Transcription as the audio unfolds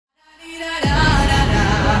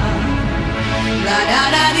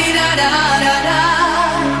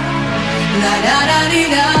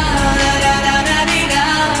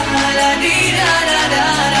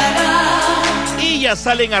Ellas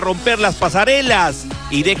salen a romper las pasarelas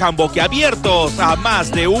y dejan boquiabiertos a más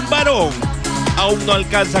de un varón. Aún no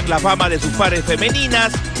alcanzan la fama de sus pares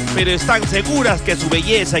femeninas, pero están seguras que su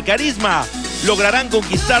belleza y carisma lograrán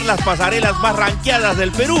conquistar las pasarelas más ranqueadas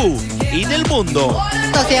del Perú y del mundo.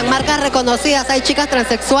 Si en marcas reconocidas hay chicas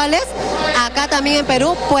transexuales, acá también en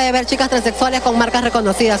Perú puede haber chicas transexuales con marcas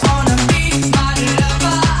reconocidas.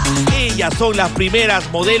 Ellas son las primeras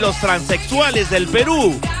modelos transexuales del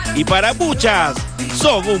Perú y para muchas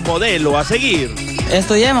son un modelo a seguir.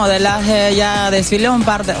 Estudié modelaje, ya desfilé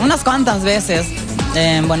unas cuantas veces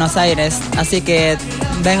en Buenos Aires, así que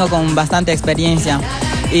vengo con bastante experiencia.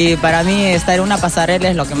 Y para mí estar en una pasarela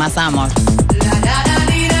es lo que más amo.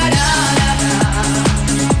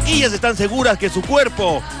 Ellas están seguras que su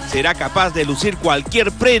cuerpo será capaz de lucir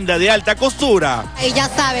cualquier prenda de alta costura. Y ya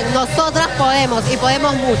saben, nosotras podemos y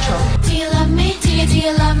podemos mucho.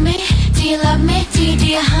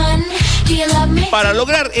 Para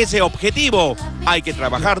lograr ese objetivo hay que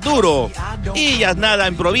trabajar duro. Ellas nada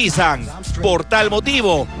improvisan. Por tal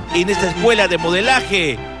motivo, en esta escuela de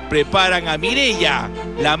modelaje preparan a Mireya,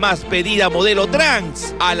 la más pedida modelo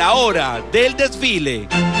trans, a la hora del desfile.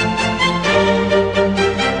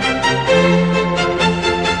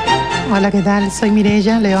 Hola, ¿qué tal? Soy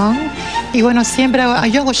Mireya León. Y bueno, siempre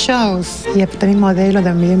yo hago shows y también modelo,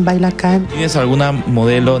 también bailo acá. ¿Tienes alguna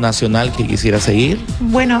modelo nacional que quisiera seguir?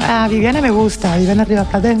 Bueno, a Viviana me gusta. Viviana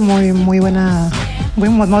Rivaplata es muy buena,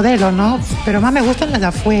 buen modelo, ¿no? Pero más me gustan las de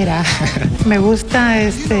afuera. Me gusta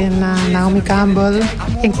Naomi Campbell.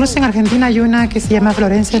 Incluso en Argentina hay una que se llama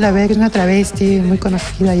Florencia La Vega, que es una travesti muy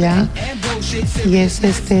conocida ya. Y es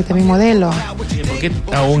también modelo. ¿Por qué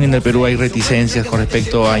aún en el Perú hay reticencias con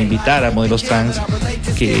respecto a invitar a modelos trans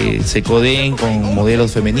que se codeen con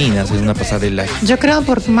modelos femeninas en una pasarela? Yo creo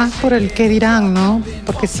más por el qué dirán, ¿no?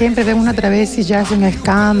 Porque siempre ven una travesti y ya hacen un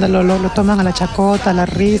escándalo, lo toman a la chacota, a la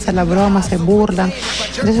risa, a la broma, se burlan.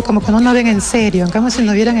 Entonces como que no nos ven en serio. En cambio, si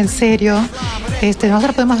nos vieran en serio,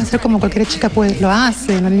 nosotros podemos hacer como cualquier chica pues lo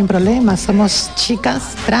hace, no hay ningún problema. Somos chicas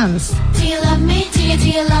trans.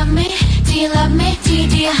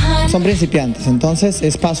 Son principiantes, entonces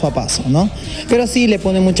es paso a paso, ¿no? Pero sí le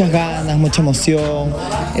pone muchas ganas, mucha emoción.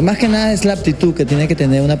 Más que nada es la aptitud que tiene que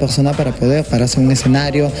tener una persona para poder pararse en un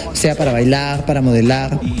escenario, sea para bailar, para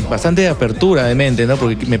modelar. Bastante apertura de mente, ¿no?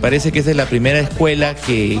 Porque me parece que esa es la primera escuela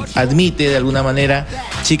que admite de alguna manera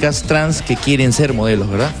chicas trans que quieren ser modelos,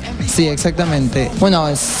 ¿verdad? Sí, exactamente. Bueno,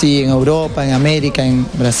 sí, en Europa, en América, en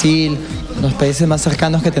Brasil, los países más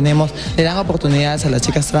cercanos que tenemos, le dan oportunidades a las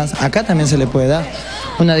chicas trans. Acá también se le puede dar.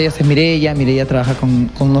 Una de ellas es Mireya. Mireya trabaja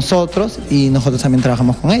con nosotros y nosotros también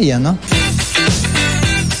trabajamos con ella, ¿no?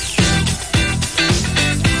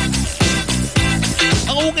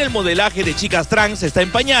 Aún el modelaje de chicas trans está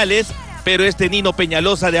en pañales, pero Nino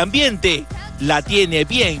Peñalosa de Ambiente la tiene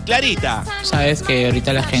bien clarita. Sabes que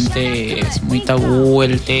ahorita la gente es muy tabú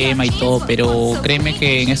el tema y todo, pero créeme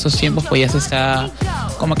que en estos tiempos pues ya se está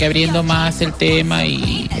como que abriendo más el tema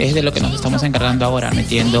y es de lo que nos estamos encargando ahora,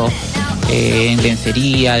 metiendo en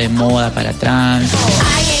lencería, de moda para trans.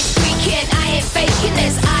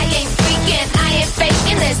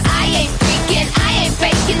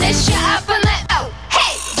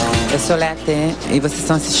 Eu sou Lete e vocês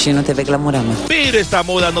estão assistindo TV Glamorama. Pero esta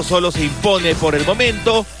moda no solo se impone por el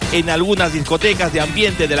momento en algunas discotecas de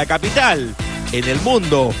ambiente de la capital. En el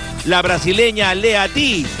mundo, la brasileña Lea T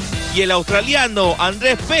y el australiano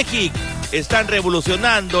Andrés Pejic están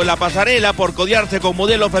revolucionando la pasarela por codearse con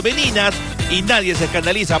modelos femeninas y nadie se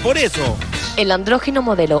escandaliza por eso. El andrógino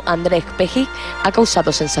modelo Andrés Pejic ha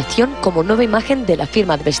causado sensación como nueva imagen de la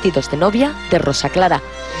firma de vestidos de novia de Rosa Clara.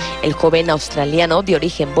 El joven australiano de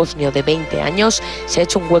origen bosnio de 20 años se ha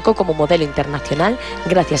hecho un hueco como modelo internacional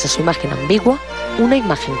gracias a su imagen ambigua, una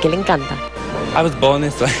imagen que le encanta. I was born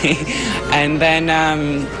this way, and then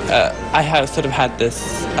I have sort of had this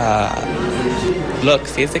look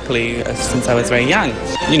physically since I was very young.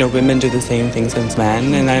 You know, women do the same things as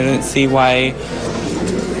men, and I don't see why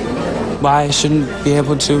I shouldn't be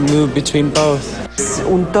able to move between both. Es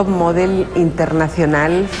un top model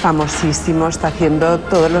internacional famosísimo, está haciendo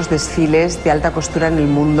todos los desfiles de alta costura en el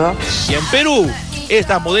mundo. Y en Perú,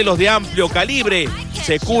 estas modelos de amplio calibre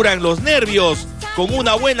se curan los nervios con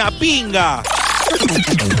una buena pinga.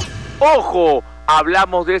 ¡Ojo!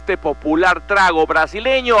 Hablamos de este popular trago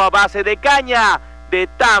brasileño a base de caña, de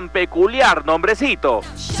tan peculiar nombrecito.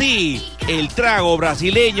 Sí, el trago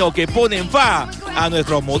brasileño que pone en fa a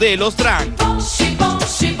nuestros modelos trans.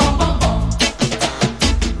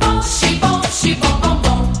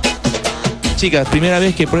 Chicas, ¿primera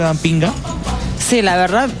vez que prueban pinga? Sí, la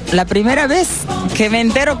verdad, la primera vez que me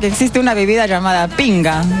entero que existe una bebida llamada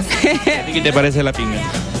pinga. ¿Qué te parece la pinga?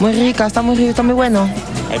 Muy rica, está muy bueno.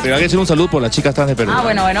 Ay, pero hay que hacer un saludo por las chicas trans de Perú.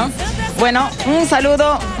 Bueno, un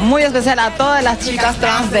saludo muy especial a todas las chicas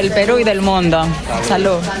trans del Perú y del mundo.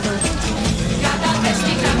 Salud.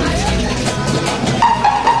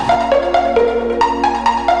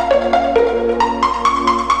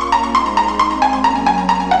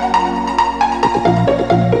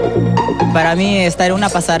 Para mí estar en una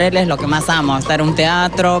pasarela es lo que más amo, estar en un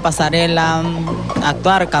teatro, pasarela,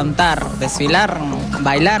 actuar, cantar, desfilar,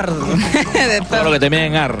 bailar, de todo lo que termine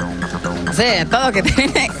en ar. Sí, todo lo que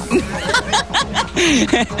termine.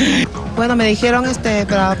 Bueno, me dijeron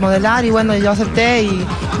para modelar y bueno, yo acepté y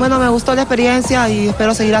bueno, me gustó la experiencia y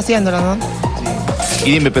espero seguir haciéndola, ¿no?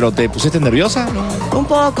 Y dime, ¿pero te pusiste nerviosa? Un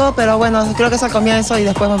poco, pero bueno, creo que es al comienzo y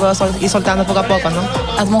después me puedo ir soltando poco a poco, ¿no?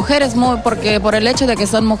 Las mujeres, porque por el hecho de que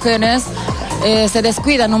son mujeres, se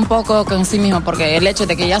descuidan un poco con sí mismos, porque el hecho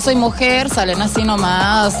de que ya soy mujer, salen así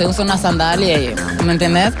nomás, se usa una sandalia, ¿me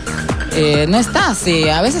entendés? No está así.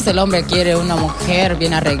 A veces el hombre quiere una mujer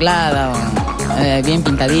bien arreglada, bien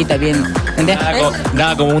pintadita, bien...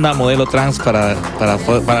 Nada como una modelo trans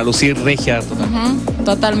para lucir regia.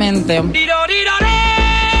 Totalmente.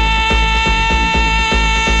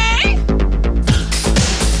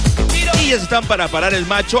 Ellas están para parar el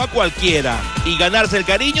macho a cualquiera y ganarse el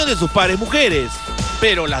cariño de sus pares mujeres.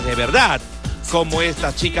 Pero las de verdad, como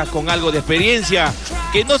estas chicas con algo de experiencia,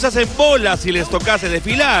 que no se hacen bolas si les tocase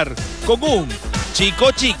desfilar con un chico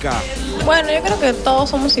o chica. Bueno, yo creo que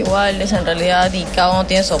todos somos iguales en realidad y cada uno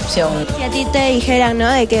tiene su opción. Si a ti te dijeran, ¿no?,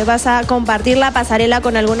 de que vas a compartir la pasarela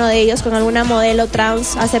con alguno de ellos, con alguna modelo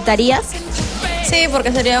trans, ¿aceptarías? Sí,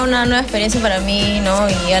 porque sería una nueva experiencia para mí, ¿no?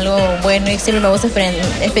 Y algo bueno, y siempre me gusta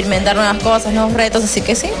experimentar nuevas cosas, nuevos retos, así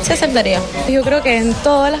que sí aceptaría. Yo creo que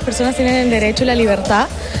todas las personas tienen el derecho y la libertad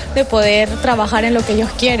de poder trabajar en lo que ellos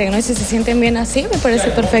quieren, ¿no? Y si se sienten bien así, me parece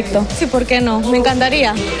perfecto. Sí, ¿por qué no? Me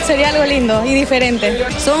encantaría. Sería algo lindo y diferente.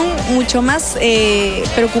 Son mucho más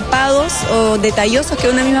preocupados o detallosos que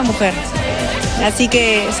una misma mujer. Así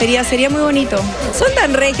que sería muy bonito. Son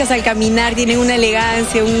tan regias al caminar, tienen una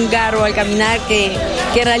elegancia, un garbo al caminar que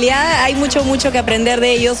en realidad hay mucho que aprender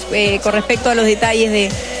de ellos con respecto a los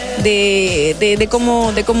detalles de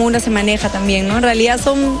cómo una se maneja también, ¿no? En realidad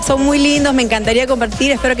son muy lindos, me encantaría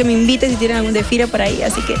compartir, espero que me inviten si tienen algún desfile por ahí,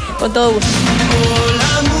 así que con todo gusto.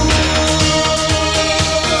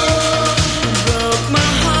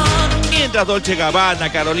 Mientras Dolce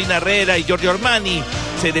Gabbana, Carolina Herrera y Giorgio Armani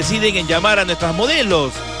se deciden en llamar a nuestras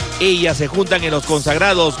modelos, ellas se juntan en los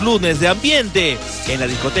consagrados lunes de ambiente en la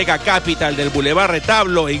discoteca Capital del Boulevard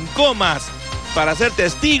Retablo en Comas para ser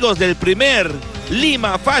testigos del primer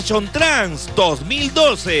Lima Fashion Trans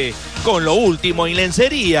 2012 con lo último en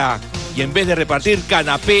lencería. Y en vez de repartir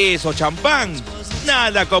canapés o champán,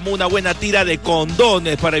 nada como una buena tira de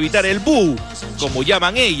condones para evitar el bu, como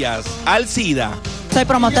llaman ellas, al SIDA. Soy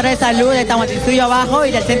promotora de salud de Tahuantinsuyo Abajo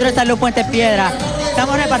y del Centro de Salud Puente Piedra.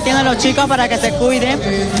 Estamos repartiendo a los chicos para que se cuiden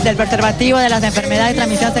del preservativo de las enfermedades de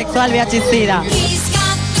transmisión sexual VIH-Sida.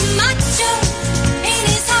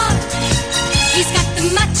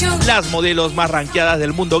 Las modelos más ranqueadas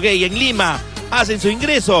del mundo gay en Lima hacen su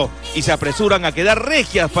ingreso y se apresuran a quedar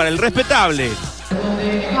regias para el respetable.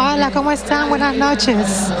 Hola, ¿cómo están? Buenas noches.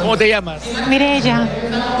 ¿Cómo te llamas? Mireya.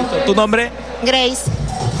 ¿Tu nombre? Grace.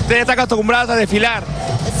 ¿Ustedes están acostumbradas a desfilar?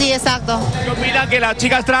 Sí, exacto. ¿Qué opinan que las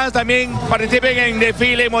chicas trans también participen en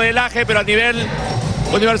desfile y modelaje, pero a nivel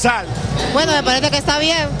universal? Bueno, me parece que está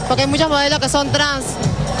bien, porque hay muchos modelos que son trans.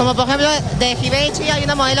 Como por ejemplo de Givenchy hay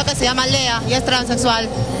una modelo que se llama Lea y es transexual,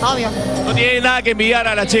 obvio. No tiene nada que envidiar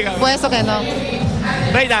a las chicas. Pues eso que no.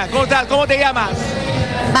 Reina, ¿cómo estás? ¿Cómo te llamas?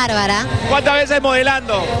 Bárbara. ¿Cuántas veces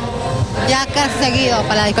modelando? Ya casi seguido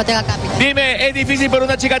para la discoteca Capital. Dime, ¿es difícil para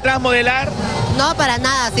una chica trans modelar? No, para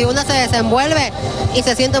nada. Si una se desenvuelve y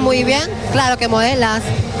se siente muy bien, claro que modelas.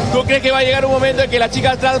 ¿Tú crees que va a llegar un momento en que las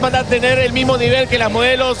chicas trans van a tener el mismo nivel que las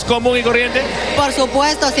modelos común y corriente? Por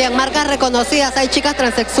supuesto, si en marcas reconocidas hay chicas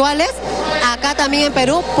transexuales, acá también en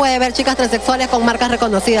Perú puede haber chicas transexuales con marcas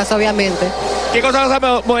reconocidas, obviamente. ¿Qué cosas vas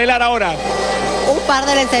a modelar ahora? Un par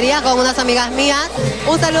de lencerías con unas amigas mías.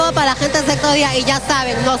 Un saludo para la gente del Sexto Día y ya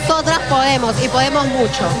saben, nosotras podemos y podemos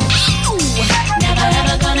mucho.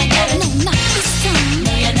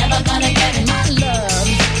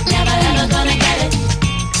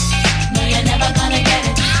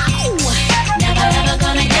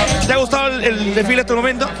 ¿Te ha gustado el desfile hasta el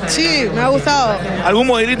momento? Sí, me ha gustado. ¿Algún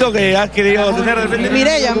modelito que has querido tener de repente?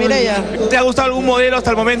 Mireya. ¿Te ha gustado algún modelo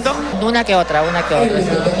hasta el momento? Una que otra.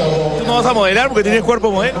 ¿Tú no vas a modelar porque tienes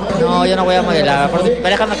cuerpo modelo? No, yo no voy a modelar, porque mi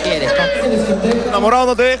pareja no quiere. ¿Tu enamorado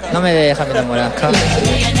no te deja? No me deja mi enamorada.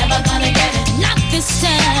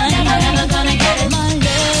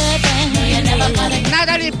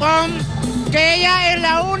 Natalie Pom, que ella es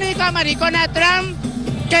la única maricona trans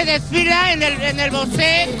que desfila en el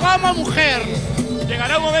boxeo como mujer.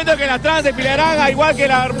 ¿Llegará un momento que las trans desfilarán igual que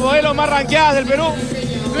las modelos más ranqueadas del Perú?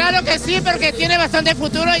 Claro que sí, porque tiene bastante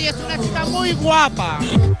futuro y es una chica muy guapa.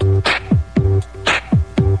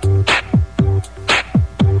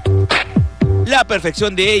 La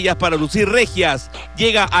perfección de ellas para lucir regias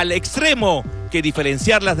llega al extremo que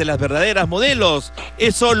diferenciarlas de las verdaderas modelos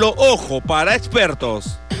es solo ojo para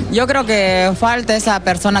expertos. Yo creo que falta esa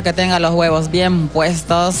persona que tenga los huevos bien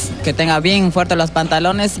puestos, que tenga bien fuertes los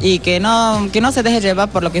pantalones y que no se deje llevar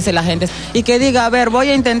por lo que dice la gente. Y que diga, a ver, voy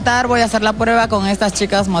a hacer la prueba con estas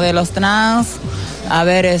chicas modelos trans, a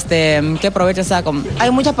ver qué provecho saco.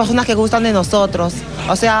 Hay muchas personas que gustan de nosotros,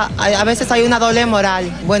 o sea, a veces hay una doble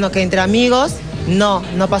moral. Bueno, que entre amigos no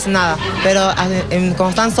pasa nada, pero cuando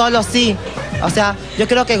están solos sí. O sea, yo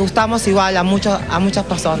creo que gustamos igual a muchas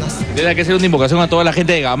personas. Tiene que ser una invocación a toda la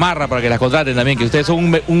gente de Gamarra para que las contraten también, que ustedes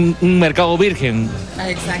son un mercado virgen.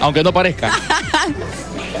 Exacto. Aunque no parezca.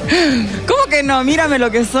 ¿Cómo que no? Mírame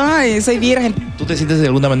lo que soy virgen. ¿Tú te sientes de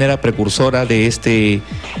alguna manera precursora de este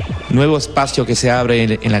nuevo espacio que se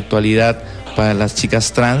abre en la actualidad para las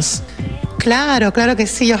chicas trans? Claro que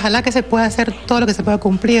sí, ojalá que se pueda hacer todo lo que se pueda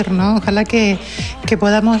cumplir, ¿no? Ojalá que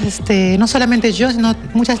podamos, no solamente yo, sino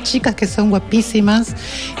muchas chicas que son guapísimas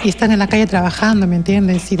y están en la calle trabajando, ¿me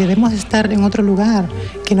entiendes? Y debemos estar en otro lugar,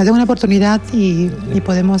 que nos den una oportunidad y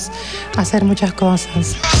podemos hacer muchas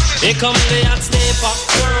cosas.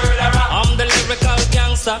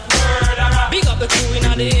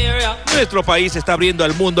 Nuestro país se está abriendo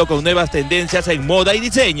al mundo con nuevas tendencias en moda y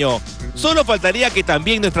diseño. Solo faltaría que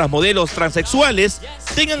también nuestras modelos transexuales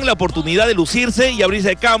tengan la oportunidad de lucirse y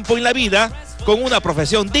abrirse campo en la vida con una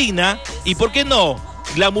profesión digna y, ¿por qué no?,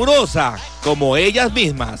 glamurosa, como ellas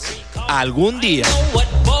mismas. Algún día.